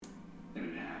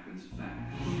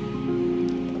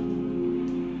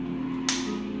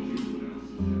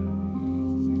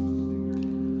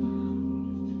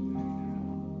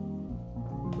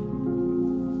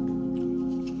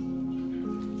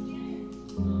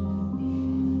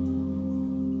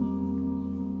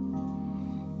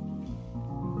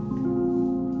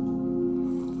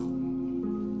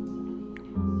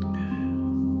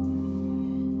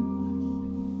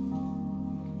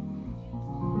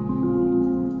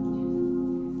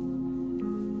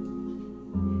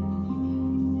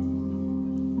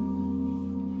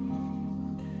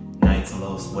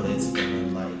What it's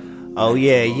feeling like. Oh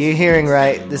yeah, you're hearing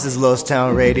right. This is Los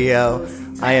Town Radio.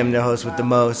 I am the host with the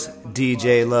most,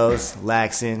 DJ Los,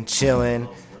 laxin',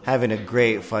 chillin', having a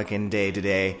great fucking day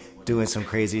today, doing some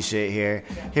crazy shit here.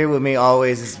 Here with me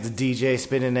always is the DJ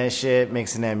spinning that shit,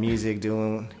 mixing that music,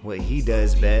 doing what he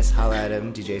does best. Holla at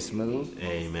him, DJ Smooth.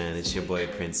 Hey man, it's your boy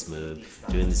Prince Smooth,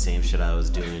 doing the same shit I was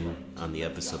doing on the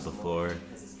episode before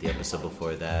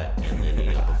that, and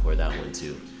then before that one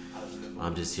too.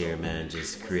 I'm just here, man,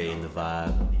 just creating the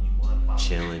vibe,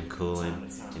 chilling, cooling,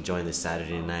 enjoying the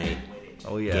Saturday night.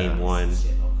 Oh, yeah. Game 1,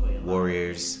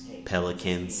 Warriors,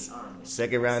 Pelicans.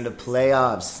 Second round of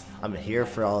playoffs. I'm here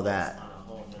for all that.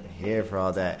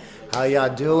 How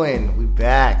y'all doing? We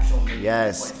back.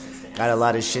 Yes. Got a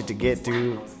lot of shit to get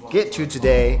through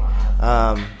today.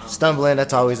 Stumbling,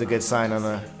 that's always a good sign on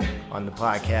the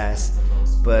podcast.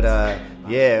 But,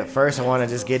 yeah, first I want to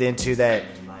just get into that,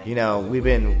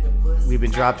 we've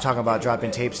been talking about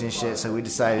dropping tapes and shit, so we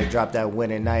decided to drop that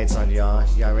Winter Nights on y'all.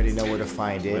 Y'all already know where to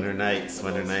find it. Winter Nights.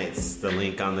 The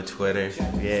link on the Twitter.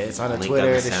 Yeah, it's on the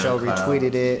Twitter. The show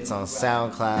retweeted it. It's on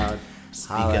SoundCloud.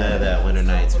 Speaking of that Winter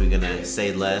Nights, we're gonna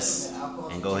say less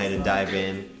and go ahead and dive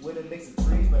in.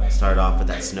 Start off with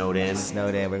that Snowed In.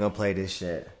 We're gonna play this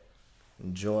shit.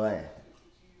 Enjoy.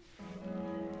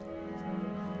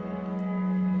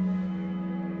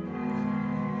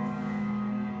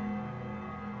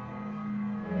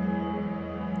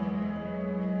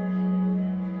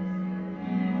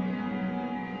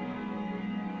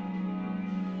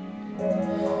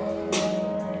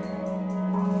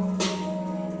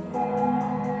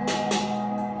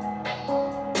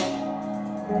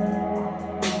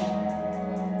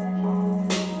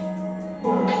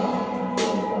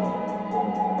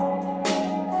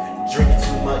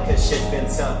 Shit's been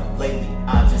tough lately,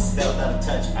 I just felt out of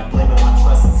touch. I blame it on my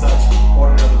trust and such.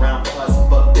 Ordered another round for us,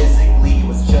 but physically it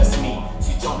was just me.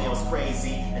 She told me I was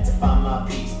crazy, and to find my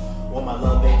peace, well, my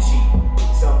love ain't cheap.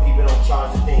 Some people don't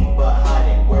charge a thing, but hide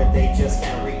it where they just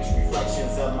can't reach.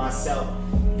 Reflections of myself,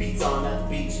 beats on at the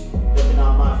beach, looking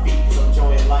on my feet, cause I'm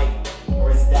enjoying life.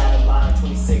 Or is that a lie?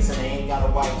 26 and I ain't got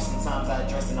a wife. Sometimes I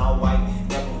dress in all white,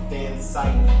 never within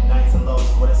sight. Nights and lows,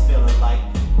 what it's feeling like.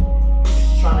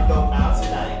 Just trying to go out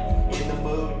tonight. In the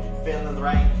mood, feeling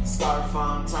right. Scarf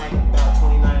on tight, about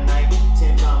 29 night.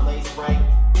 Tim's on lace bright.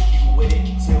 You with it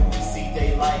till we see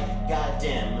daylight.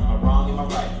 Goddamn, am I wrong, am I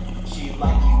right? She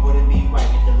like you wouldn't be right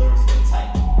if the lyrics been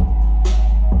tight.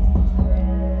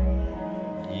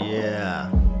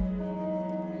 Yeah.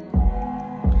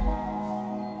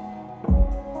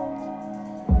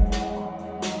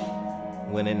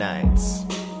 Winter Nights.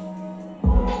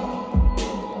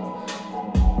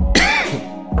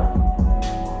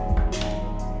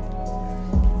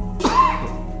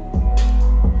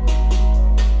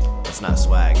 Not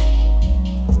swag.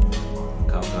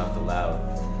 Coughing off the loud.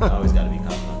 Always gotta be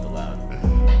coughing off the loud.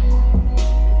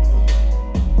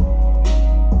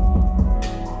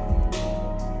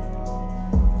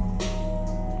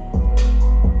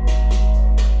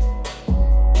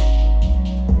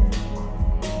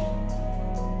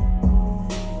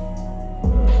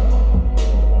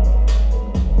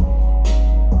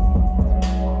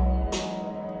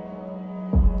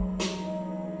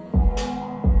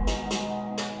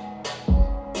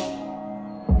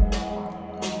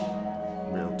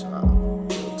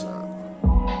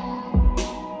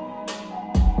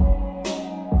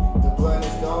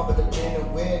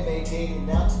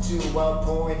 While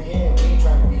pouring in, we ain't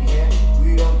trying to be him.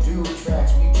 We don't do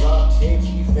tracks, we drop tapes,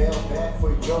 we fell back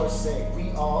for your sake.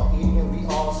 We all even, we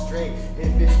all straight.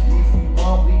 If it's beef we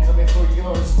want, we coming for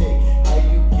your steak. How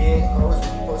you get hoes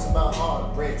when you post about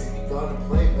heartbreaks? If you gonna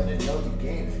play, better know the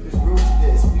game. There's rules to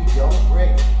this, we don't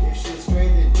break. If shit's straight,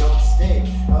 then don't stay.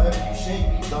 However you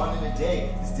shake, be gone in a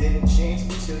day. This didn't change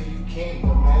until you came.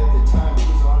 No matter the time, it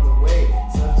was on the way.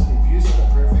 Substance abuse was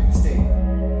a perfect mistake.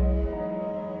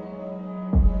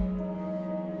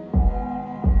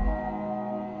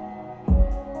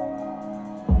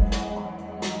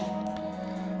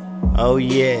 Oh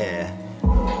yeah.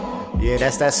 Yeah,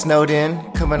 that's that Snowed In,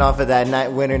 coming off of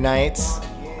that Winter Nights.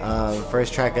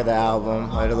 First track of the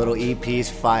album. I had a little EP's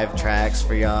 5 tracks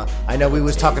for y'all. I know we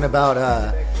was talking about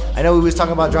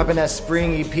dropping that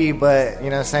spring EP, but you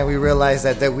know what I'm saying, we realized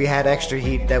that we had extra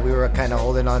heat that we were kind of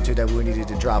holding on to that we needed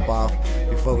to drop off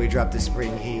before we dropped the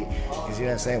spring heat. Because you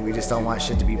know what I'm saying, we just don't want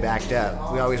shit to be backed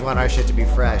up. We always want our shit to be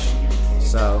fresh.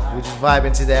 So we just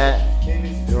vibing to that,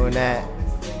 doing that.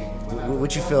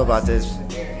 What you feel about this?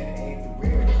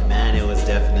 Man, it was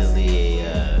definitely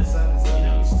a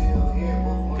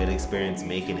good experience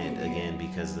making it again,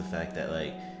 because of the fact that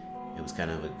like it was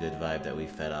kind of a good vibe that we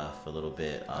fed off a little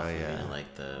bit off of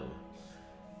like the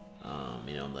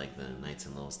like the Nights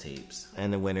and Lows tapes,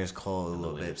 and the Winter's Cold a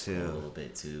little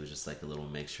bit too, just like a little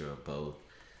mixture of both.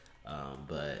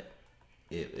 But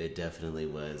it definitely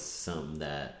was something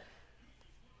that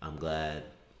I'm glad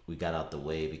we got out the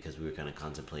way, because we were kind of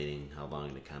contemplating how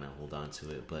long to kind of hold on to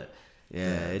it. But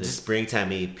yeah, the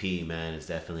springtime EP, man, is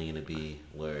definitely going to be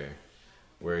where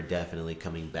we're definitely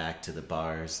coming back to the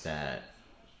bars that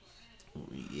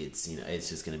it's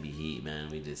just going to be heat, man.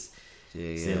 We just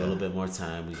need a little bit more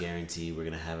time. We guarantee we're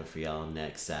going to have it for y'all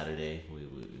next Saturday. We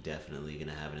definitely going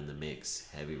to have it in the mix,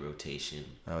 heavy rotation.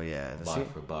 Oh yeah, bar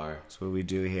for bar. That's what we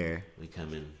do here. We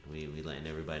come in, we letting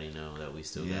everybody know that we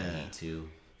still got heat too.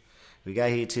 We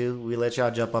got heat too. We let y'all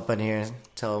jump up in here and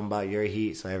tell them about your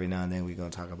heat. So every now and then we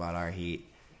gonna talk about our heat.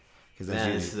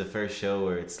 Man, this is the first show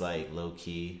where it's like low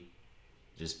key,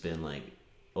 just been like,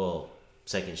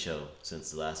 second show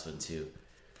since the last one too,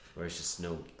 where it's just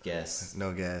no guests.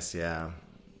 No guests, yeah.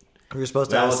 We were supposed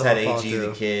to. We almost had AG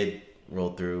the Kid roll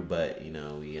through, but he's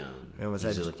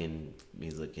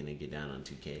looking to get down on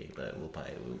 2K, but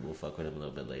we'll fuck with him a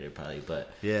little bit later probably.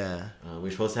 But yeah, we're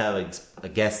supposed to have a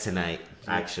guest tonight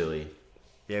actually.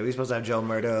 Yeah, we're supposed to have Joe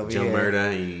Murda over here. Joe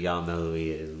Murda, y'all know who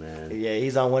he is, man. Yeah,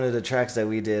 he's on one of the tracks that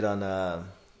we did on the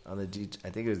I think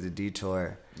it was the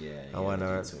Detour. Yeah, the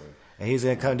Detour. And he's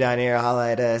gonna come down here and holler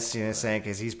at us, you know what I'm saying?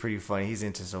 Because he's pretty funny. He's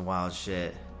into some wild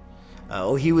shit.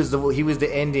 He was the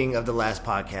ending of the last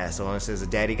podcast. So when it says the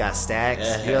Daddy Got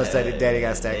Stacks, you know what Daddy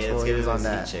Got Stacks. Let's he was on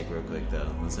that. Heat check real quick though.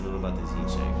 Let's know about this heat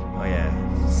check. Oh yeah,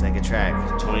 second track.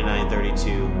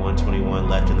 29-32, 121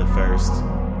 left in the first.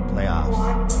 Playoffs.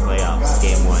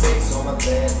 Game 1.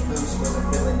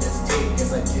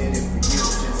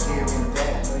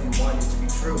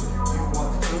 True. You want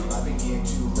the truth, I've been getting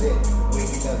too lit.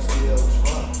 Waking up still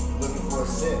drunk, looking for a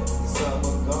sip. The sun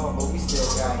was gone, but we still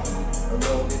got heat.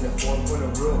 Alone in the 4-corner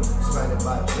room, surrounded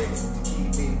by bricks. To keep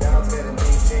me balanced, gotta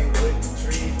maintain with the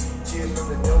trees. Cheers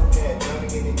from the notepad, drowning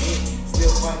in the heat.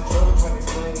 Still fighting trouble, trying to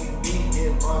explain me.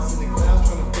 Get lost in the clouds,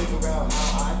 trying to figure out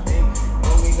how I think.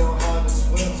 Only know how to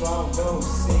swim, so I don't know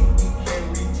sink. We can't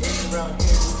read things around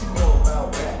here. What you know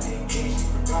about rap? In case you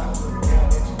forgot, look down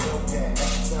at your notepad.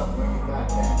 Ask yourself where you got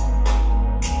that.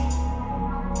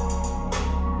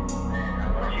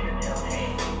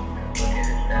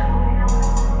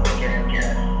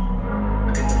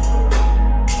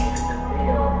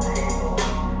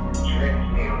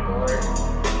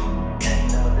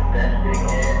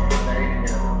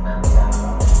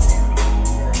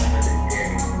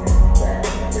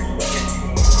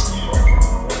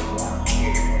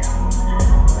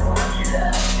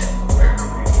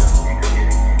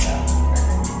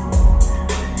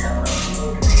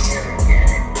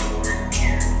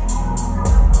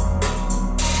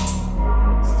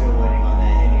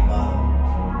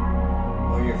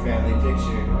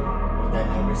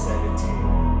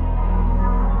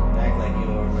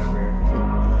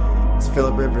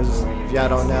 Phillip Rivers, if y'all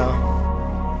don't know,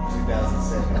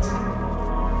 2017.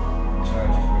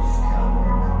 Chargers versus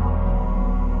Cowboys.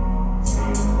 See you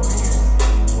in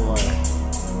 4 years.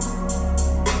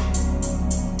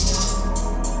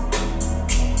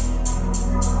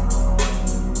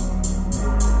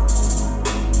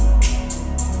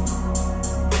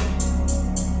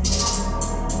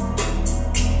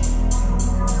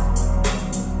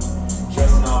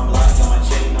 Dressing all black, got my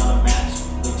chain on a match.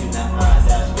 Looking in that eyes,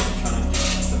 ask what you're trying to do.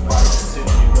 Surprise the two,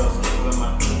 you girls kicking with my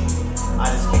crew. I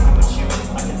just kick it with you.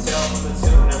 I can tell from the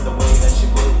tune and the way that you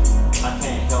move. I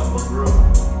can't help but groove.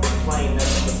 Playing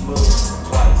nothing but smooth.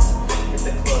 Twice. Hit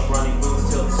the club, running moves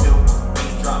till 2.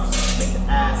 Beat drops, make the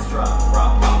ass drop.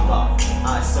 Rock, pop off.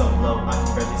 Eyes so low, I can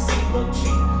barely see. Look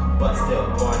cheap, but still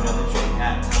pour another drink.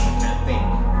 At times I can't think.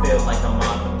 Feel like I'm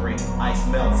on the brink. Ice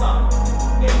melts off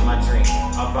in my dream.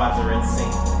 Our vibes are in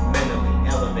sync. Mentally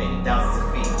elevated, thousands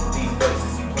of feet. These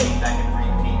verses you play back and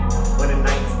repeat. When the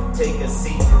nights take a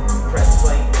seat, press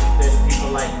play. There's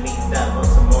people like me that want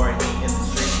some more heat in the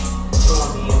streets.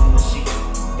 Throwing me in the sheets.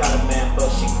 Got a man, but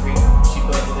she creep. She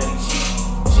buzzing and he cheat.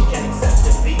 She can't accept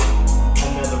defeat.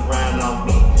 Another round on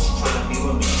me, cause she trying to be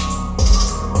with me.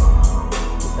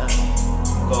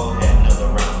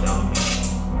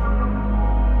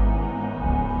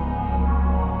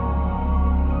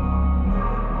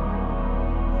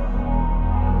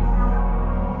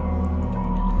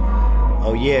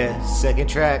 Second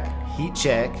track, Heat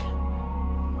Check.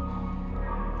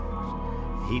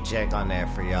 Heat Check on there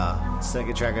for y'all.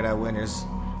 Second track of that Winter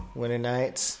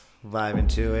Nights. Vibing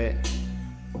to it.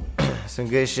 Some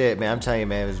good shit, man. I'm telling you,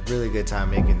 man, it was a really good time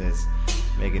making this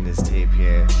tape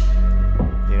here.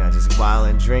 You know, just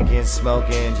wilding, drinking,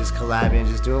 smoking, just collabing,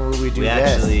 just doing what we do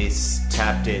best. We actually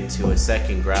tapped into a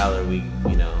second growler.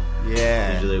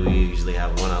 Yeah. We usually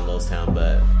have one on Lowestown,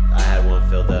 but I had one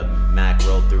filled up. Mac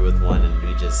rolled through with one, and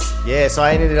we just... Yeah, so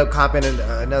I ended up copping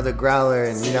another growler,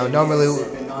 and, you know,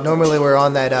 normally we're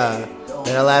on that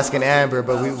Alaskan Amber,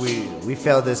 but we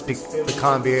failed this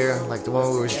pecan beer, like the one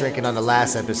we were drinking on the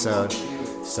last episode.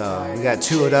 So we got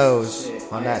 2 of those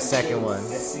on that second one.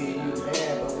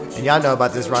 And y'all know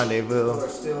about this Rendezvous.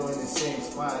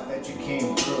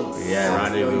 Yeah,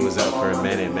 Rendezvous was up for a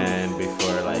minute, man,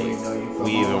 before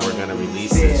we even were gonna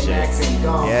release this shit.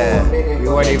 Yeah, we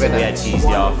weren't even. We had teased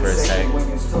y'all for a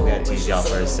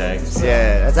sec.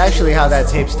 Yeah, that's actually how that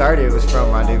tape started. It was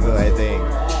from Rendezvous, I think.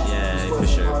 Yeah, for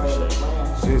sure.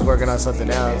 She was working on something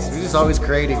else. We just always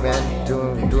creating, man,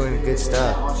 doing good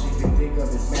stuff.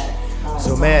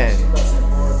 So, man,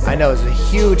 I know it's a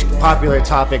huge popular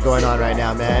topic going on right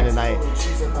now, man, and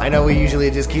I know we usually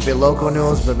just keep it local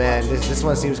news, but man, this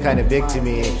one seems kind of big to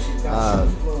me.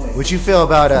 What you feel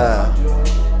about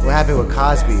what happened with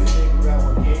Cosby?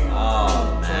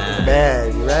 Oh man,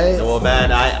 bad, right? Well,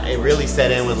 man, it really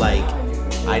set in with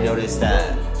I noticed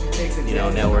that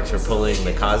networks were pulling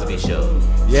the Cosby Show.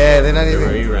 Yeah, they're not even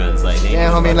reruns. Yeah,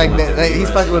 homie, he's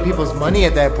fucking with people's money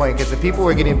at that point because the people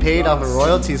were getting paid off of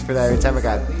royalties for that every time it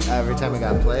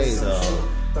got played. So,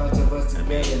 I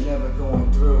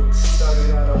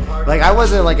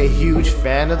wasn't a huge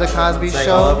fan of the Cosby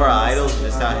Show. All of our idols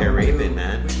just out here raping,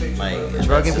 man.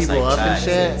 Drugging people up and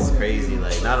shit. It's crazy.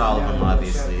 Not all of them,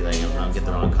 obviously. I don't get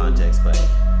the wrong context, but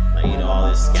all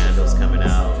these scandals coming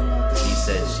out. He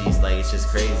said she's it's just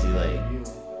crazy. But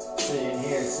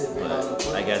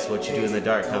I guess what you do in the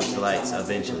dark comes to light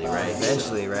eventually, right?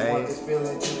 Eventually, right?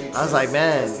 I was like,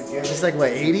 man, he's what,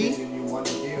 80?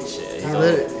 Shit,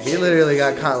 he literally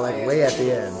got caught way at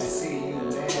the end.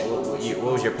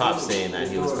 What was your pop saying that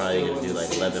he was probably gonna do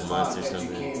 11 months or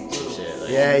something? Some shit.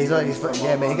 Yeah,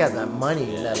 man, he got that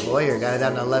money. That lawyer got it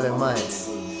down to 11 months.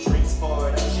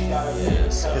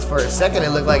 Because for a second it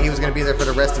looked like he was gonna be there for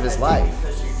the rest of his life.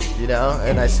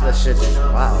 And that shit just,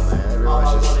 wow, man.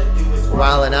 Everyone's just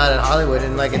wilding out in Hollywood,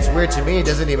 and it's weird to me. It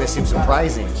doesn't even seem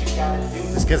surprising,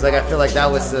 just because I feel like that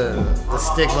was the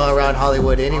stigma around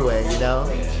Hollywood anyway, And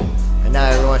now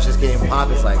everyone's just getting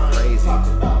popped. It's crazy.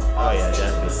 Oh yeah,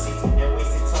 definitely.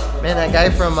 Man, that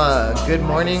guy from Good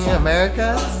Morning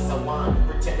America,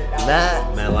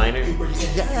 Matt Liner.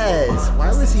 Yes. Why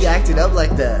was he acting up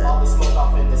like that?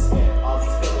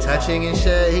 Touching and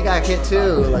shit. He got hit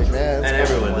too. Man. And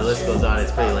everyone. The list goes on.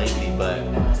 It's pretty lengthy, but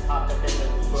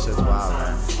shit's wild,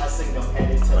 man.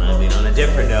 On a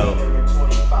different note,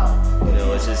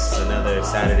 it's just another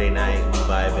Saturday night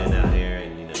vibing out here,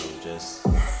 and just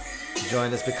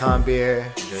enjoying this pecan beer,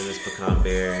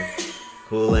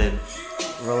 cooling,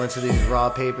 rolling to these raw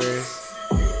papers.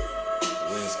 We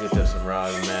just scooped up some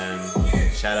raw, man.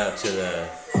 Shout out to the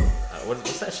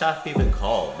what's that shop even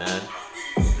called, man?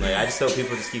 I just hope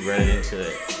people just keep running into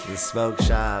it. The smoke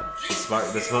shop.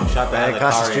 The smoke shop that right had the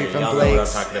across car the street in it. from Y'all Blake's, know what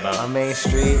I'm talking about. On Main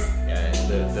Street. Yeah,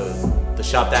 the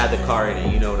shop that had the car in it.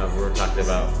 You know what we're talking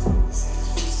about.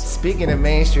 Speaking of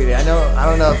Main Street, I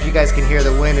don't know if you guys can hear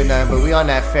the wind or nothing, but we on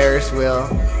that Ferris wheel. You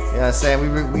know what I'm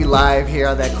saying? We live here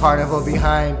on that carnival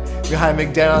behind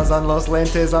McDonald's on Los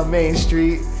Lentes on Main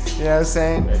Street. You know what I'm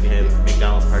saying? Right behind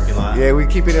McDonald's parking lot. Yeah, we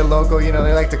keeping it local. They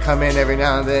like to come in every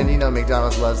now and then.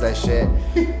 McDonald's loves that shit.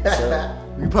 So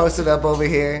we posted up over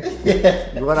here. Yeah.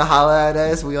 You want to holler at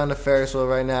us? We on the Ferris wheel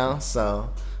right now. So,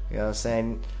 you know what I'm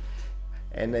saying?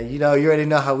 And, you already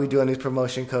know how we do on these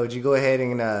promotion codes. You go ahead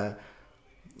and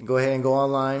go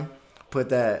online. Put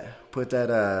that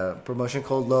promotion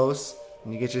code LOS.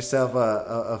 And you get yourself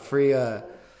a free,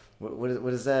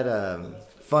 what is that?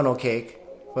 Funnel cake.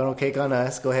 Funnel cake on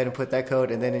us. Go ahead and put that code,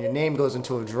 and then your name goes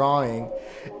into a drawing.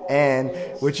 And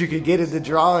what you can get in the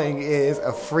drawing is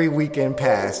a free weekend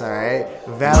pass. All right,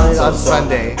 valid on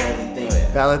Sunday,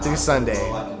 valid through Sunday,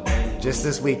 just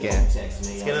this weekend.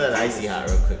 Let's get into that icy hot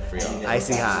real quick for y'all.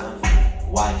 Icy hot.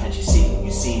 Why can't you see?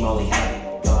 You seem only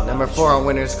happy. Number 4 on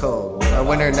Winter's Cold. Or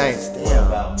Winter Nights.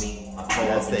 Damn.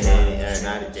 That's the Haiti, I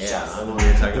don't know what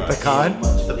you're talking about. Pecan?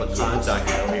 The pecan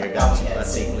chocolate over here got you. I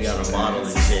think we got a bottle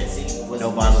and shit.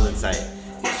 No bottle in sight.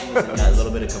 Got a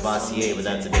little bit of Cavassier, but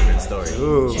that's a different story.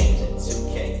 Ooh. I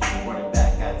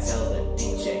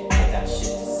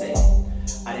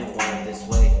didn't want it this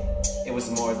way. It was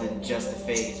more than just just a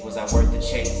phase? Was I worth the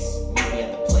chase? Meet me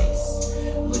at the place.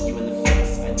 Look you in the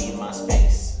face, I need my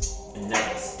space.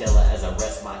 Another Stella as I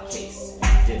rest my case.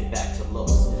 Dip back to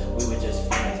Los, we were just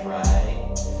friends,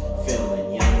 right?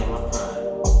 Feeling young in my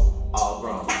prime. All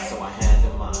grown, so I had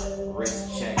to mine.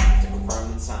 Wrist check to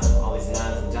confirm the time. All these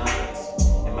nines and dimes.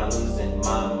 Am I losing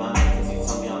my mind? Cause you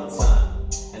tell me all the time.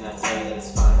 And I tell you that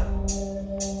it's fine.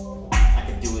 I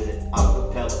could do it a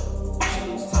cappella. She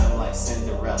lose time like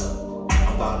Cinderella.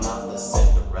 I'm gone off the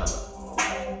Cinderella.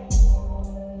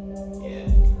 Yeah.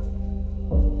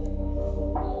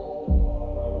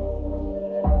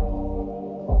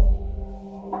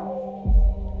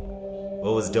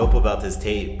 What was dope about this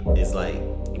tape is like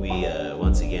we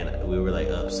once again we were like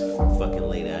up fucking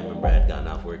late. I remember I had gotten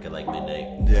off work at like midnight.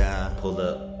 Yeah. Pulled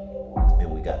up and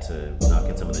we got to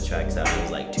knocking some of the tracks out. It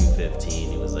was like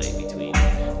 2:15. It was like between.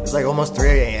 It was like almost 3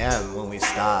 a.m. when we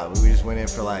stopped. We just went in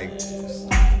for like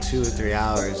 2 or 3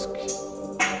 hours.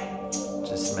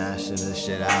 Just smashing this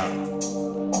shit out.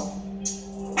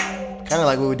 Kind of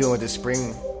like what we're doing with the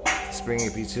spring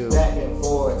EP too. Back and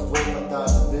forth, with my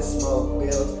thoughts of this smoke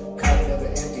build. Cup never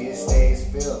empty, it stays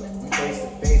filled. We face to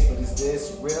face, but is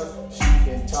this real? She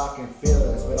been talking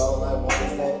feelings, but all I want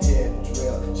is that tip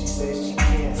drill. She says she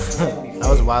can't stand me. I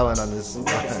was wilding on this.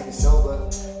 Never see sober.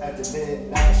 After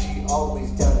midnight, she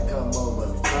always down to come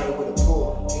over. Started with a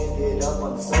pool, ended up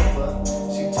on the sofa.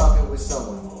 She talking with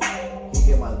someone. He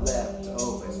get my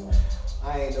leftovers.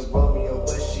 I ain't a Romeo,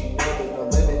 but she know there's no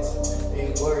limits.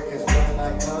 Ain't worried, cause when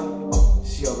I come,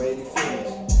 she already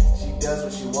finished. She does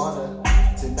what she wanna.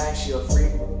 Tonight she a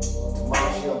freak,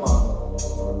 tomorrow she a mama.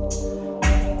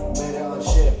 Met her on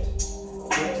shift,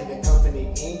 dipped in the company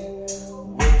ink.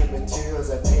 With the materials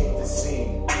I paint the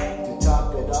scene. To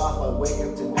top it off, I wake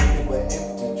up to nothing but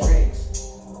empty drinks.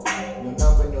 No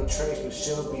number, no trace, but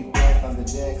she'll be back on the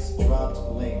next dropped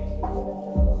link.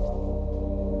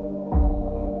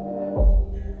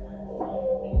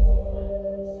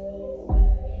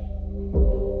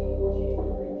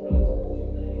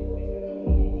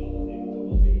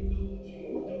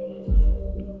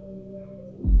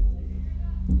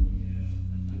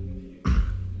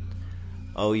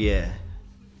 Oh yeah,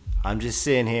 I'm just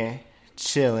sitting here,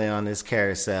 chilling on this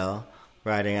carousel,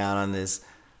 riding out on this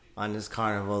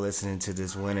carnival, listening to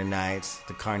this Winter Nights.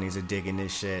 The carnies are digging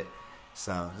this shit.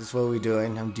 So this is what we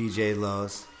doing. I'm DJ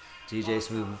Los, DJ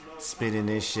Smooth, spitting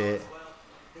this shit,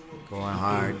 going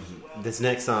hard. This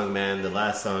next song, man, the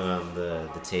last song on the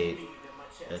tape,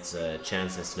 it's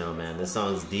Chance of Snow, man. This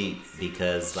song's deep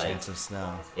because like Chance of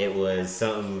Snow. It was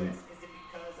something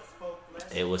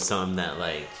that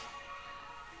like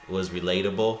was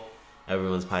relatable.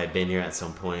 Everyone's probably been here at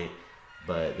some point,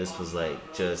 but this was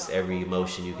like just every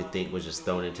emotion you could think was just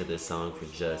thrown into this song for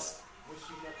just,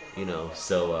 you know.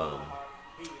 So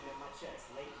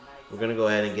we're gonna go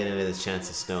ahead and get into this Chance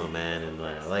of Snow, man. And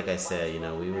like I said, you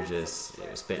know, we were just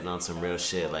spitting on some real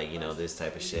shit. Like, you know, this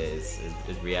type of shit is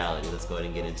reality. Let's go ahead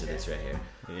and get into this right here.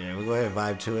 Yeah, we'll go ahead and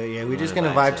vibe to it. Yeah, we're just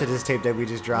gonna vibe to this tape that we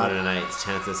just dropped. Winter Nights,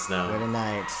 Chance of Snow. Winter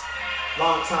Nights.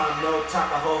 Long time no talk,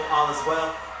 I hope all is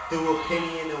well. Through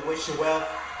opinion and wish you well.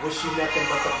 Wish you nothing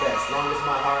but the best. Long as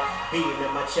my heart beating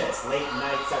in my chest. Late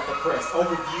nights at the press.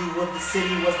 Overview of the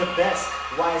city was the best.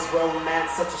 Why is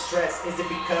romance such a stress? Is it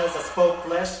because I spoke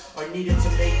less? Or needed to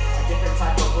make a different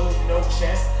type of move? No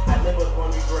chest. I live with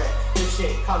one regret. This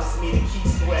shit causes me to keep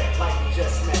sweat like we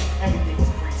just met. Everything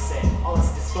was preset. All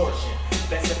this distortion.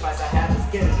 Best advice I had was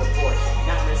get an abortion.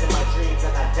 Nightmares in my dreams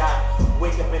and I die.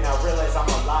 Wake up and I realize I'm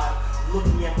alive. Look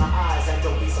me in my eyes and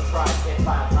don't be surprised if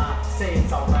I lie. Say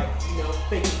it's alright, you know,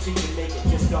 fake it till you make it.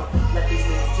 Just don't let these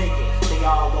niggas take it. They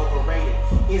all overrated.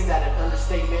 Is that an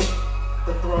understatement?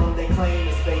 The throne they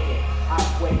claim is vacant. I've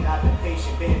waited, I've been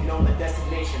patient. Been known the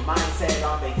destination. Mindset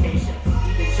on vacation.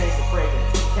 Even change the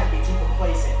fragrance. Can't be too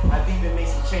complacent. I've even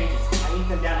made some changes. I ink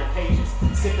them down in pages.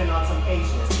 Sipping on some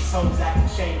Asians. These hoes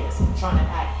acting shameless. Trying to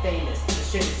act famous. The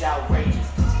shit is outrageous.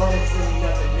 But it's really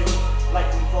nothing new. Like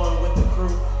we flowing with the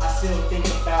crew. I still think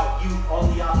about you.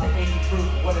 Only off the 80 proof.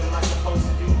 What am I supposed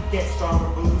to do? Get stronger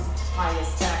booze.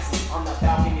 Highest taxes on the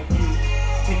balcony view.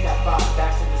 Take that vibe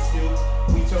back to the stew.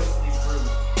 We toast these brews.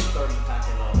 30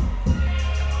 packing up.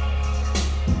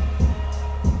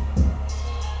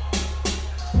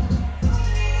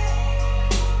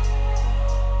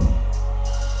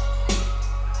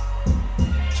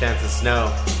 Chance of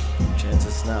Snow. Chance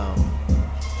of Snow.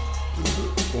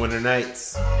 Winter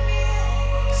Nights.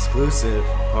 Exclusive.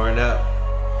 Pouring up.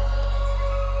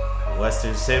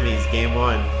 Western Semis, game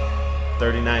 1.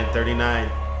 39-39.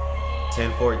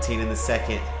 10-14 in the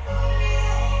second.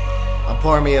 I'm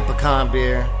pouring me a pecan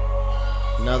beer.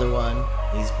 Another one.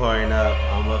 He's pouring up.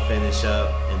 I'm gonna finish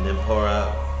up and then pour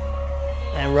up.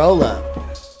 And roll up.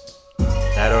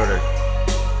 That order.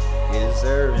 Yes,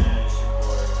 sir. Man, it's your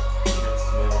boy, Prince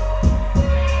Smith.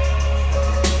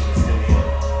 In the studio.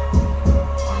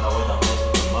 I know we're the host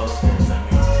with the most things. I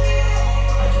mean,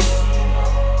 I just see,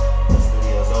 the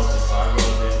studio's open, so I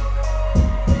rolled in.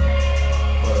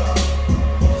 But,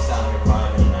 we just out here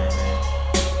vibing tonight, man.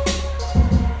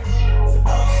 It's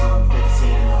about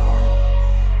 2:15 in the morning.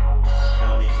 You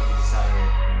feel me? We just out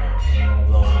here,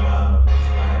 blowing up,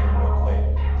 vibing real quick.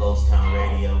 Lowestown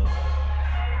Radio.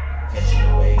 Catching the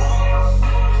wave,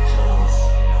 chilling with,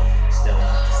 Stella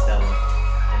after Stella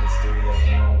in the studio.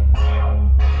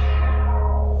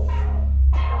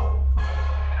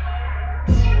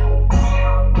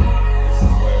 This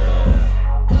is where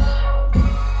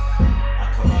I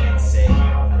come out and say, I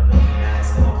don't know if Matt's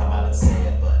gonna come out and say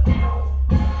it, but we're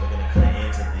gonna put an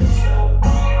end to these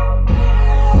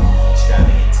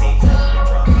extravagant tapes that we've been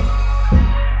dropping.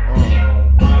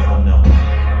 Let them know.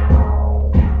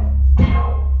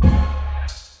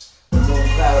 The moon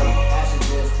cloudy, ashes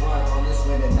just one on this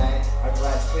winter night. Our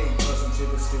glass clean, close to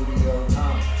the studio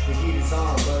time. The heat is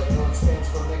on, but no expense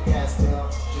from the gas bill.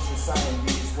 Just reciting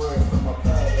these words from my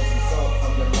pad as a result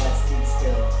from the last heat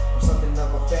spill. I'm something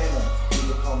of a phantom, you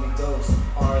would call me ghost.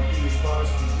 Are these bars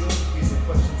for you? These are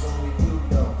questions only you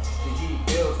know. The heat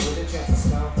builds with a chance of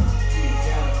snow. Deep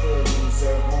down, I feel you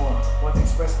deserve more. Want to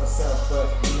express myself, but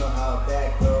you know how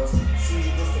that goes. See,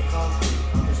 this the concrete,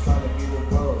 I'm just trying to be the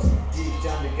rose. Deep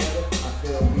down together, I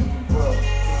feel we can grow.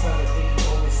 Sometimes I think you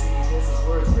only see this as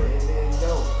words written in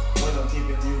note. When I'm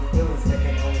giving you feelings that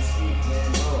can only speak when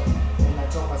no. And I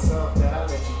told myself that I'd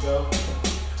let you go.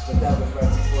 But that was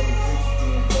right before the drinks was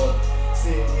being poured.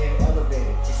 Sitting here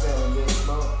elevated, exhaling this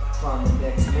smoke. Climb the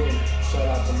next move. Shout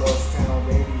out to Lowestown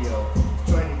Radio.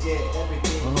 Trying to get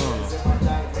everything because in my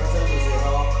nightmares I lose it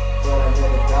all. But I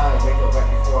never die, wake up right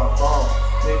before I fall.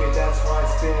 Maybe that's why I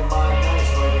spend my nights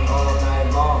writing all night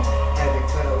long. Had to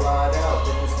cut a lot out,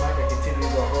 but this mic I continue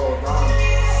to hold on.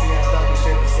 See, I thought we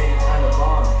shared the same kind of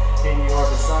bond. In New York,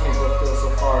 it's sunny, but feel so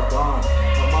far gone.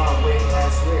 My mind way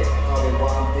past lit, probably why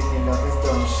I'm thinking of this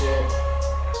dumb shit.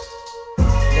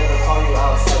 Never call you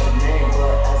outside the name,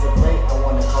 but as of late, I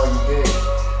wanna call you bitch.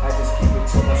 I just keep it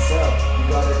to myself. You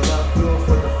got enough fuel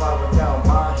for the fight without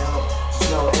my help. Just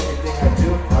know everything I do,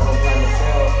 I don't plan to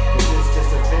fail. Is this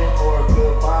just a vent or a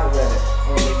goodbye letter?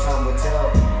 Only time will tell.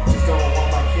 Just don't want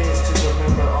my kids to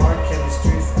remember our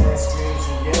chemistries and screams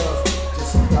and yells.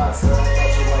 Just some thoughts that I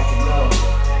thought you'd like to know.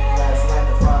 Last night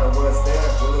the fire was there.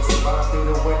 Will it survive through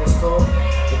the winter's cold?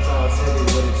 The clouds heavy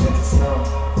with a chance of snow.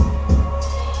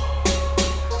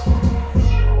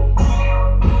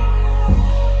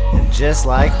 And just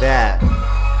like that,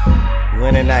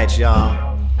 winter nights,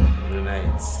 y'all. Winter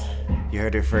nights. You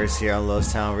heard it first here on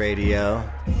Lowestown Radio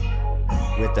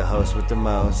with the host with the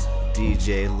most,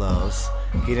 DJ Lowe's.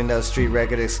 Getting those street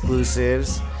record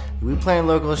exclusives. We playing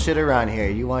local shit around here.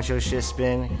 You want your shit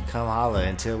spin? Come holla.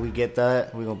 Until we get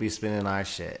that, we're going to be spinning our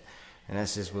shit. And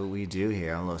that's just what we do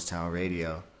here on Lowestown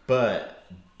Radio. But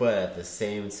at the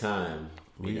same time,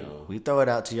 We throw it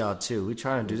out to y'all too. We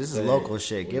trying to do this is local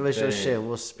shit. Give us your shit.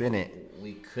 We'll spin it.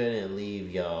 we couldn't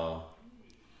leave y'all.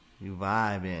 You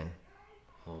vibing.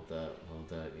 Hold up.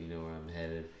 You know where I'm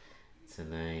headed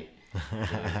tonight.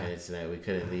 We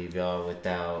couldn't leave y'all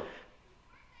without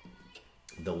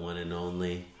the one and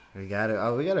only. We got to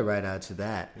write out to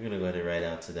that. We're gonna go ahead and write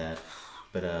out to that.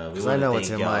 But we Cause I know want what's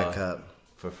to in thank my y'all cup.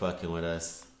 for fucking with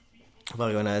us.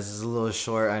 Fucking with us. It's a little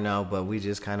short, I know, but we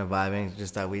just kind of vibing.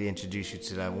 Just thought we'd introduce you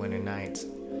to that winter night.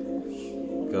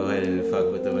 Go ahead and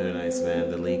fuck with the Winter Nights, man.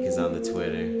 The link is on the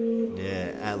Twitter.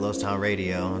 Yeah, at Lowestown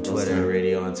Radio on Lowestown Twitter.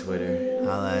 Radio on Twitter.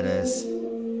 Holla at us.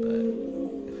 But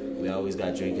we always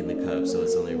got drink in the cup, so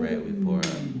it's only right we pour up.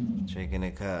 Drinking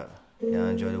a cup. Y'all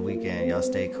enjoy the weekend. Y'all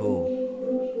stay cool.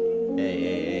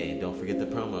 Hey, don't forget the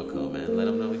promo code, man. Let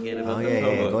them know again about Oh the yeah,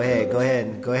 promo yeah.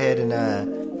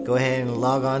 Go ahead and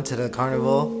log on to the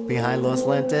carnival behind Los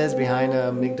Lentes, behind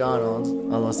McDonald's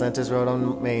on Los Lentes Road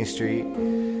on Main Street.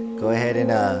 Go ahead and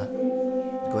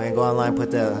go online, put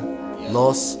the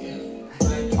Los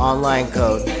online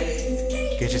code.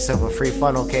 Get yourself a free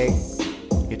funnel cake.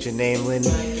 Get your name in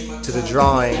to the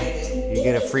drawing. You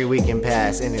get a free weekend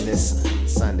pass ending this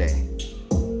Sunday.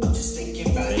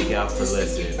 Thank y'all for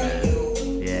listening, man.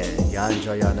 Yeah, y'all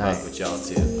enjoy y'all night. Fuck with y'all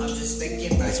too.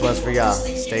 This one's for y'all.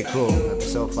 Stay cool.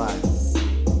 Episode 5.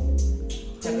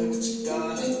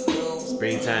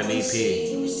 Springtime EP.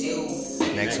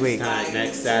 Next week.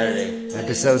 Next Saturday.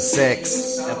 Episode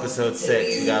 6. Episode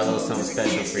 6. We got a little something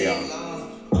special for y'all.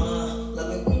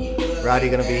 Rowdy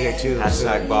gonna be here too.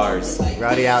 Hashtag bars.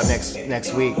 Rowdy out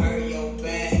next week.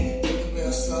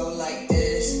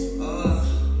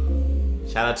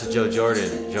 Shout out to Joe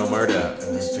Jordan, Joe Murda.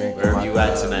 Drink Wherever my you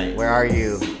at cup. tonight. Where are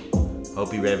you?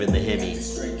 Hope you revving the Hemi.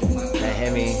 That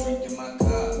Hemi.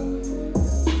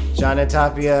 John and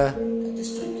Tapia.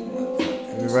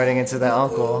 We're running into the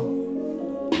uncle.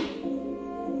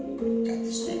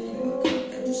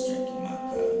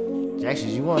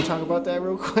 Actually, you want to talk about that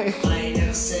real quick? I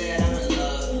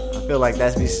feel like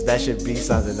that should be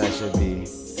something that should be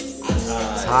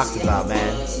talked about,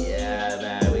 man. Yeah,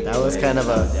 man. That was kind of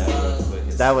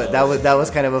that was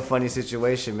kind of a funny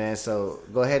situation, man. So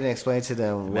go ahead and explain to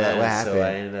them what happened. So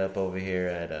I ended up over here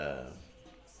at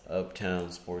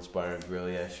Uptown Sports Bar and Grill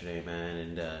yesterday, man,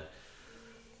 and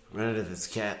ran into this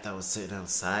cat that was sitting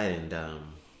outside, and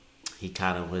he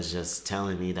kind of was just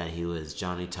telling me that he was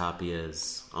Johnny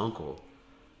Tapia's uncle.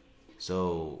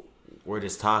 So we're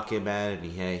just talking, man, and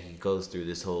he goes through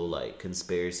this whole like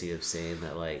conspiracy of saying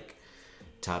that like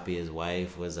Tapia's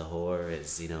wife was a whore,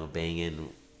 is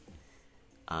banging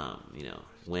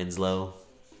Winslow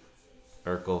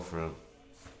Urkel from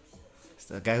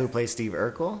The guy who plays Steve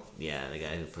Urkel? the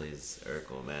guy who plays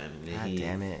Urkel, man. God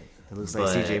damn it. It looks like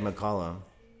CJ McCollum.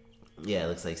 Yeah, it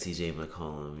looks like CJ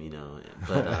McCollum,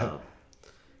 but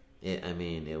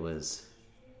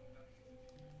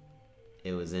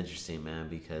it was interesting, man,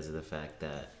 because of the fact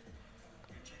that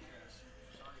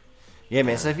yeah,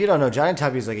 man. So if you don't know, Johnny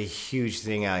Tapia is like a huge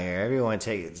thing out here. Everyone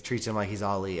treats him like he's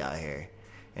Ali out here,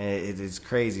 and it's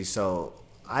crazy. So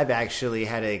I've actually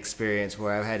had an experience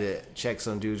where I've had to check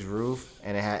some dude's roof,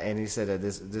 and he said that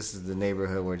this is the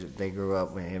neighborhood where they grew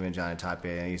up with him and Johnny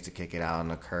Tapia, and he used to kick it out on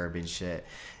the curb and shit.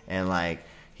 And like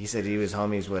he said, he was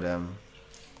homies with him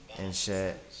and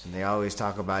shit. And they always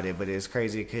talk about it, but it's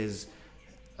crazy because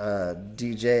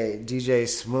DJ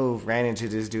Smooth ran into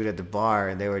this dude at the bar,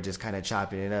 and they were just kind of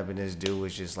chopping it up, and this dude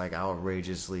was just like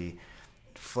outrageously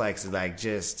flexed, like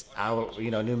just out,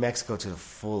 New Mexico to the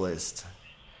fullest.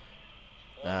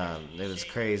 It was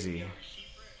crazy.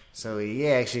 So he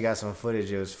actually got some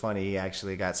footage. It was funny. He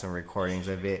actually got some recordings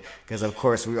of it because, of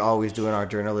course, we're always doing our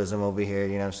journalism over here.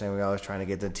 You know what I'm saying? We're always trying to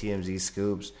get the TMZ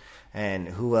scoops. And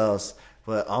who else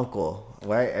but Uncle,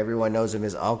 right? Everyone knows him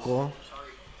as Uncle.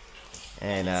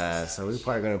 And so we're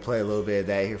probably going to play a little bit of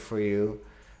that here for you.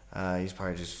 He's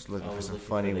probably just looking for some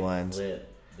funny ones. Clip,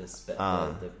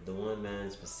 the one man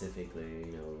specifically,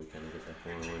 we kind of get the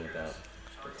whole one about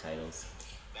the titles.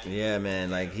 Yeah,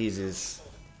 man, like he's just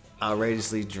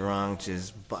outrageously drunk.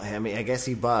 I guess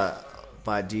he bought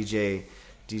DJ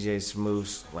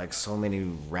Smooth's like so many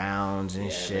rounds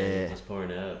and shit. Man, he was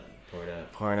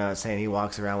pouring up, saying he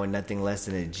walks around with nothing less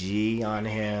than a G on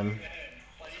him.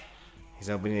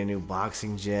 He's opening a new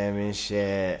boxing gym and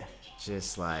shit.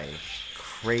 Just like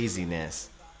craziness.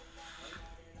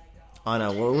 On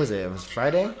what was it? It was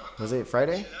Friday? Was it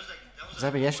Friday? This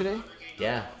happened yesterday?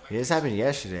 Yeah. This happened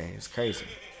yesterday. It's crazy.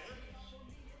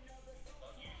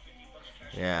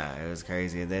 Yeah, it was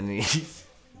crazy. And then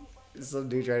some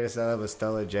dude tried to sell him a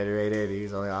Stella generator, and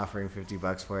he's only offering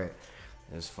 $50 for it.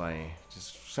 It was funny.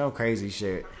 Just some crazy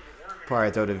shit.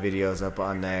 Probably throw the videos up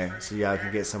on there so y'all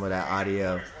can get some of that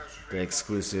audio, the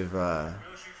exclusive,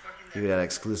 give you that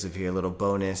exclusive here, a little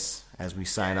bonus as we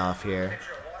sign off here.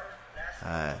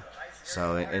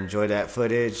 So enjoy that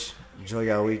footage. Enjoy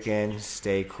your weekend.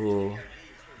 Stay cool.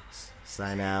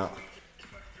 Sign out.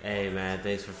 Hey, man,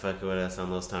 thanks for fucking with us on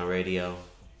Lost Town Radio.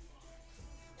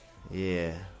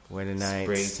 Yeah. When the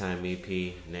nights. Springtime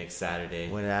EP next Saturday.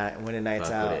 When the night's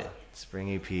Fuck out. with it. Spring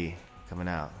EP coming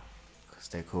out.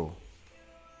 Stay cool.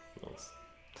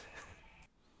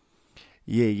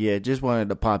 Yeah, just wanted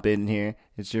to pop in here.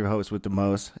 It's your host with the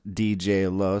most,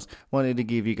 DJ Los. Wanted to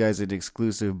give you guys an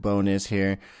exclusive bonus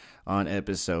here on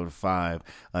episode 5.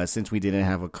 Since we didn't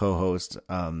have a co-host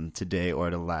today or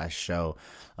the last show,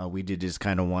 we did just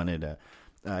kind of wanted to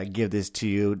give this to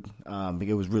you.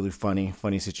 It was really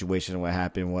funny situation. What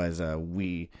happened was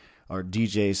our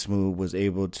DJ Smooth was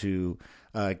able to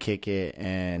kick it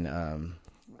and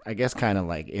I guess kind of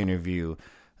like interview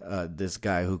this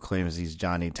guy who claims he's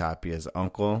Johnny Tapia's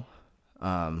uncle.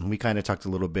 We kind of talked a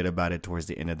little bit about it towards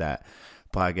the end of that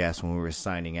podcast when we were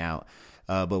signing out.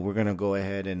 But we're going to go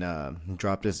ahead and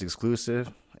drop this exclusive,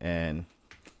 and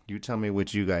you tell me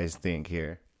what you guys think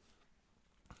here.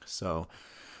 So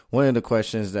one of the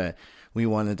questions that we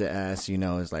wanted to ask,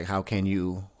 is like, how can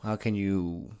you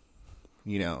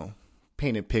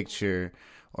paint a picture,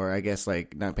 or I guess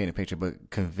like not paint a picture, but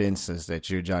convince us that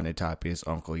you're Johnny Tapia's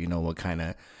uncle? What kind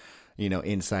of,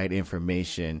 inside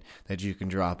information that you can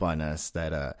drop on us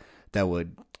that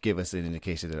would give us an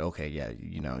indication that, okay, yeah,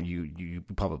 you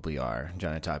probably are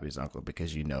Johnny Tapia's uncle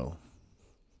because you know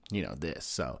this.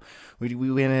 So we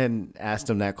went ahead and asked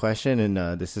him that question,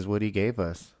 and this is what he gave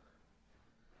us.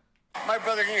 My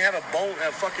brother didn't have a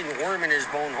fucking worm in his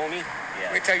bone, homie. Yeah.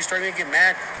 Let me tell you, starting to get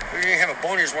mad. We didn't have a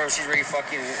bone in his worm. She's ready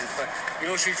fucking.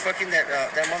 She's fucking that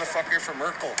motherfucker from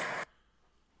Urkel.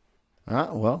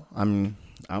 Well,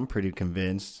 I'm pretty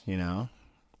convinced.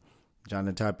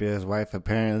 Johnny Tapia's wife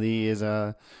apparently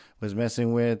was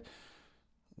messing with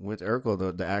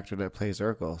Urkel, the actor that plays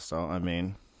Urkel. So I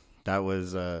mean, that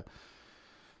was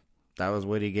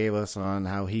what he gave us on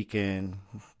how he can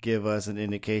give us an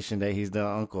indication that he's the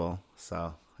uncle.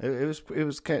 So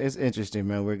it's interesting,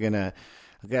 man.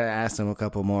 I gotta ask him a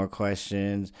couple more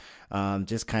questions.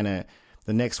 Just kind of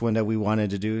the next one that we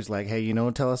wanted to do is like, hey,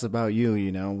 tell us about you.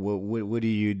 What do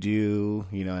you do?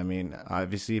 I mean,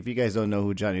 obviously, if you guys don't know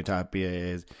who Johnny Tapia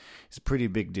is, it's a pretty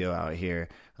big deal out here.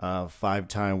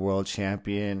 5-time world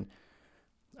champion.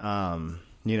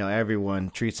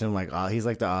 Everyone treats him like he's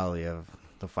like the Ali of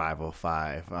the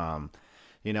 505. I'm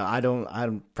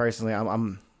personally,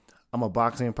 I'm a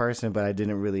boxing person, but I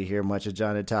didn't really hear much of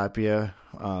Johnny Tapia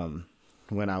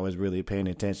when I was really paying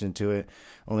attention to it.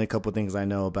 Only a couple things I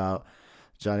know about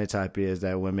Johnny Tapia is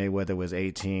that when Mayweather was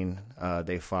 18,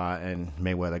 they fought and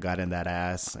Mayweather got in that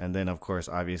ass. And then, of course,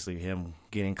 obviously him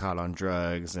getting caught on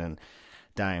drugs and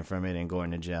dying from it and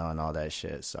going to jail and all that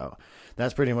shit. So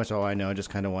that's pretty much all I know. Just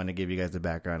kind of wanted to give you guys the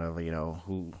background of,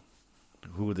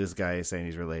 who this guy is saying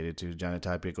he's related to. Johnny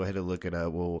Tapia, go ahead and look it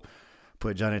up. We'll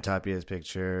put Johnny Tapia's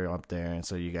picture up there, and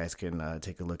so you guys can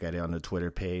take a look at it on the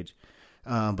Twitter page.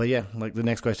 But yeah, like the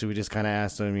next question, we just kind of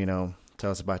asked him, tell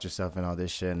us about yourself and all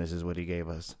this shit, and this is what he gave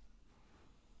us.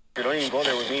 You don't even go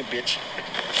there with me, bitch.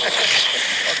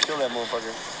 I'll kill that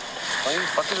motherfucker.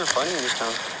 Fuckers are funny in this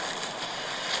town.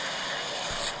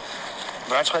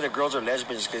 But that's why the girls are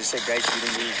lesbians, because they say guys you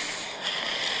didn't leave.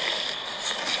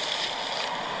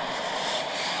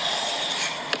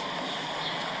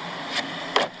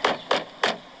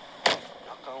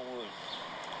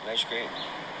 That's great.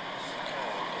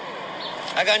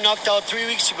 I got knocked out 3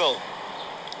 weeks ago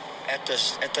at the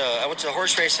I went to the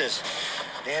horse races.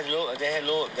 They had a little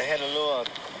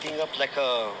thing up like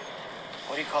a,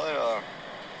 what do you call it?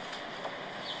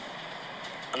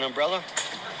 An umbrella.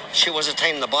 Shit wasn't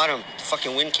tight in the bottom. The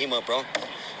fucking wind came up, bro.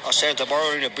 I was sitting at the bar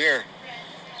ordering a beer.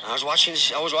 I was watching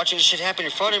this shit happen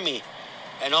in front of me,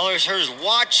 and all I heard is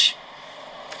watch.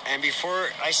 And before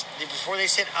they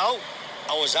said out,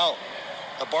 I was out.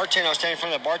 The bartender, I was standing in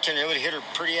front of the bartender. It would hit her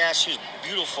pretty ass. She was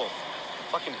beautiful,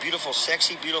 fucking beautiful,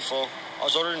 sexy, beautiful. I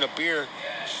was ordering a beer.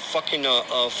 Fucking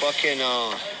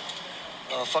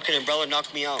umbrella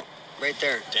knocked me out right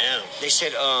there. Damn. They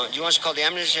said, do you want us to call the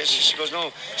ambulance? She goes,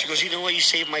 no. She goes, you know what? You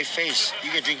saved my face. You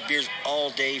can drink beers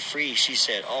all day free, she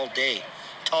said, all day.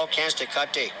 Tall cans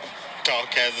Tecate. Tall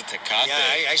cans of Tecate.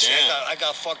 Yeah, I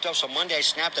got fucked up. So Monday I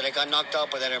snapped it. I got knocked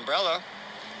out by that umbrella.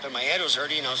 But my head was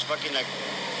hurting, and I was fucking like,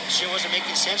 shit wasn't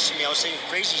making sense to me. I was saying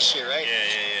crazy shit, right?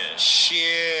 Yeah.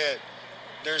 Shit.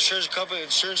 Their insurance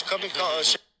company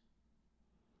called.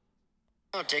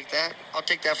 I'll take that. I'll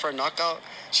take that for a knockout.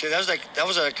 Shit, that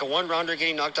was like a one rounder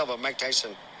getting knocked out by Mike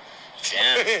Tyson.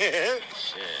 Damn.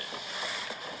 Shit.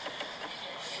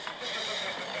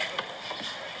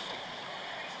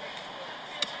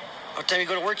 What time you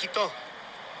go to work, Ito?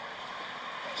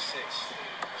 6.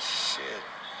 Shit.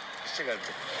 Still got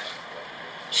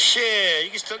shit, you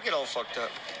can still get all fucked up.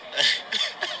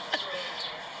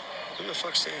 Who the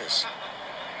fuck says?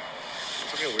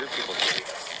 Fucking weird people.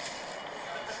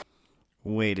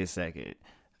 Wait a second.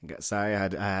 Sorry, I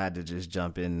had to just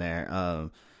jump in there.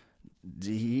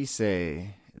 Did he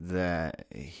say that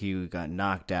he got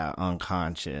knocked out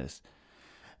unconscious,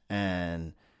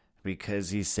 and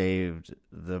because he saved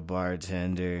the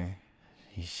bartender,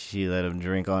 she let him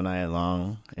drink all night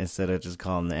long instead of just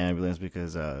calling the ambulance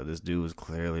because this dude was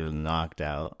clearly knocked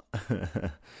out?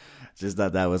 Just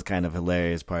thought that was kind of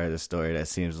hilarious part of the story. That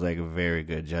seems like a very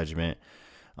good judgment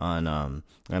on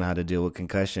how to deal with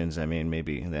concussions. I mean,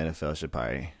 maybe the NFL should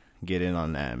probably get in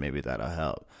on that. Maybe that'll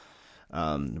help.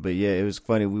 But yeah, it was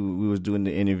funny. We was doing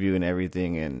the interview and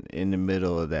everything, and in the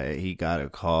middle of that, he got a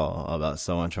call about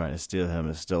someone trying to steal him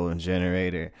a stolen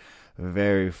generator.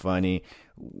 Very funny.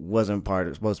 Wasn't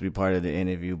supposed to be part of the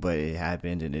interview, but it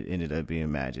happened, and it ended up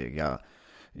being magic.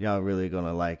 Y'all really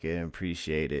gonna like it and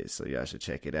appreciate it, so y'all should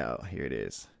check it out. Here it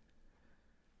is.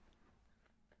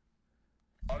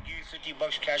 I'll give you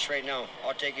 $50 cash right now.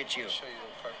 I'll take it to you. I'll show you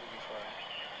perfectly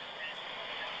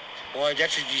fine. Well,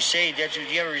 that's what you say. Do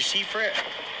you have a receipt for it?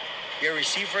 You have a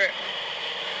receipt for it?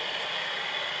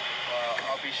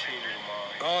 I'll be be seeing you tomorrow.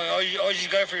 Oh, you just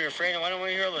got it for your friend. I don't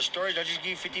want to hear all the stories. I'll just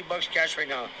give you $50 cash right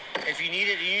now. If you need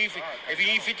it, if you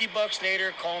need $50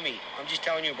 later, call me. I'm just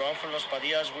telling you, bro. I'm from Los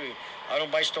Padillas. I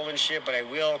don't buy stolen shit, but I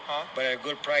will. But at a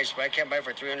good price. But I can't buy it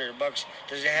for $300.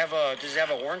 Does it have a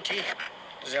warranty?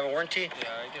 Does it have a warranty? Yeah,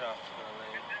 I get off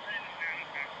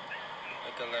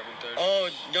like 11:30. Oh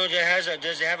no,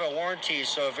 does it have a warranty?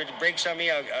 So if it breaks on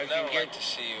me, I can would get like to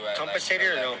see you at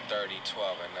compensated like or no? 11:30,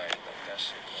 12 at night. Like that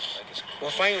shit. Like it's cool.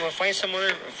 We'll find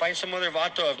some other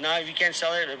vato. If not, if you can't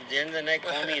sell it at the end of the night,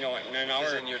 call me. In an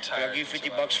hour. Then you're I'll tired, give you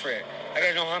that's $50 for it. I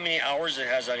gotta know how many hours it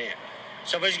has on it.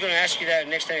 Somebody's gonna ask you that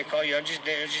next time I call you. I'm just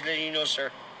letting you know,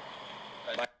 sir.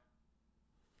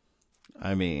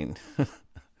 I mean,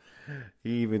 he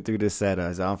even threw this at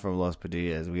us. I'm from Los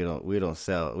Padillas. We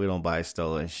don't buy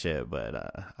stolen shit.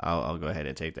 But I'll go ahead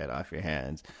and take that off your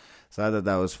hands. So I thought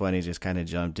that was funny. Just kind of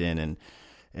jumped in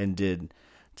and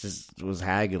was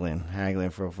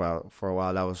haggling for a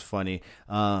while. That was funny.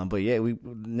 But yeah, we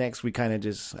kind of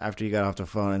just, after he got off the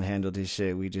phone and handled his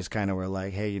shit, we just kind of were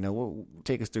like, hey,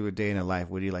 take us through a day in the life.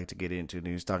 What do you like to get into? And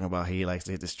he was talking about he likes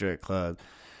to hit the strip club,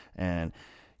 and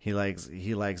he likes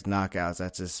knockouts.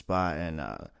 That's his spot. And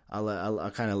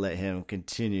I'll kind of let him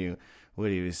continue what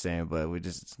he was saying. But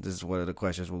this is one of the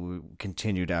questions where we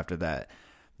continued after that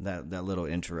little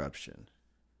interruption.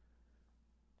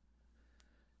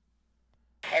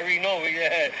 I already know.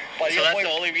 So that's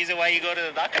the only reason why you go to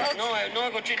the knockouts? No, I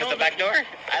go to Because the back door?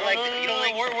 You don't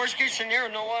like... Worst case scenario,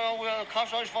 the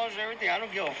cops always follows everything. I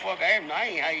don't give a fuck. I ain't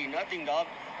hiding nothing, dog.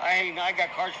 I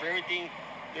got cards for everything.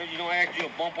 I like to do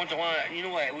a bump once in a while. You know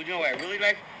what I really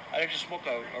like? I like to smoke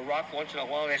a rock once in a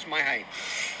while. That's my high.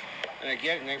 And I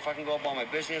get it, and I fucking go about my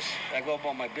business. And who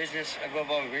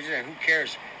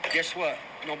cares? Guess what?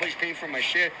 Nobody's paying for my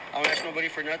shit. I don't ask nobody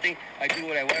for nothing. I do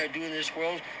what I want to do in this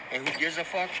world, and who gives a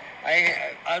fuck?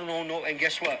 I don't owe no. And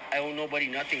guess what? I owe nobody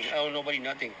nothing.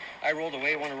 I roll the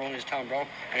way I want to roll in this town, bro,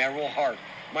 and I roll hard.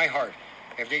 My hard.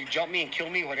 If they jump me and kill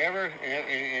me, whatever,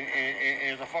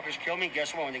 and if the fuckers kill me,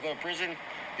 guess what? When they go to prison,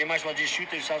 they might as well just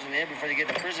shoot themselves in the head before they get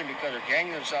to prison because they're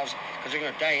hanging themselves because they're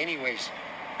gonna die anyways.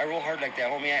 I roll hard like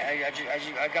that, homie.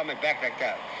 I got my back like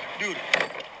that, dude.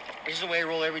 This is the way I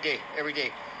roll every day.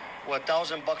 Well,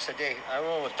 $1,000 a day. I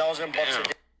roll $1,000 a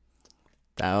day.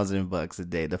 $1,000 a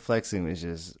day. The flexing was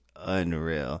just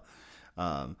unreal.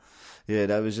 Yeah,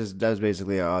 that was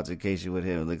basically our altercation with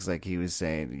him. It looks like he was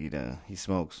saying, he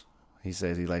smokes. He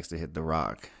says he likes to hit the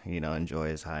rock, enjoy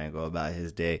his high and go about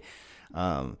his day.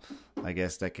 I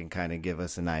guess that can kind of give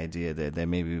us an idea that they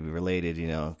may be related,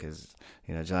 because,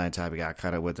 Johnny Toppy got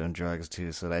caught up with them drugs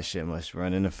too, so that shit must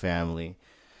run in the family.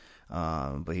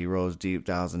 But he rolls deep,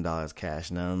 $1,000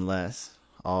 cash nonetheless.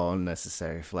 All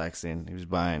unnecessary flexing. He was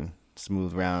buying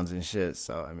smooth rounds and shit,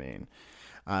 so, I mean,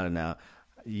 I don't know.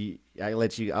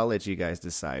 I'll let you guys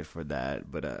decide for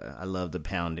that, but I love the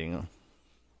pounding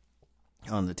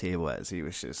on the table as he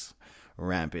was just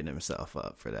ramping himself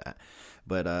up for that.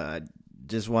 But I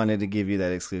just wanted to give you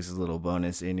that exclusive little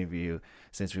bonus interview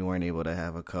since we weren't able to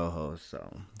have a co-host.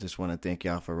 So just want to thank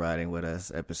y'all for riding with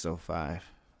us. Episode 5.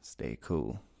 Stay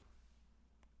cool.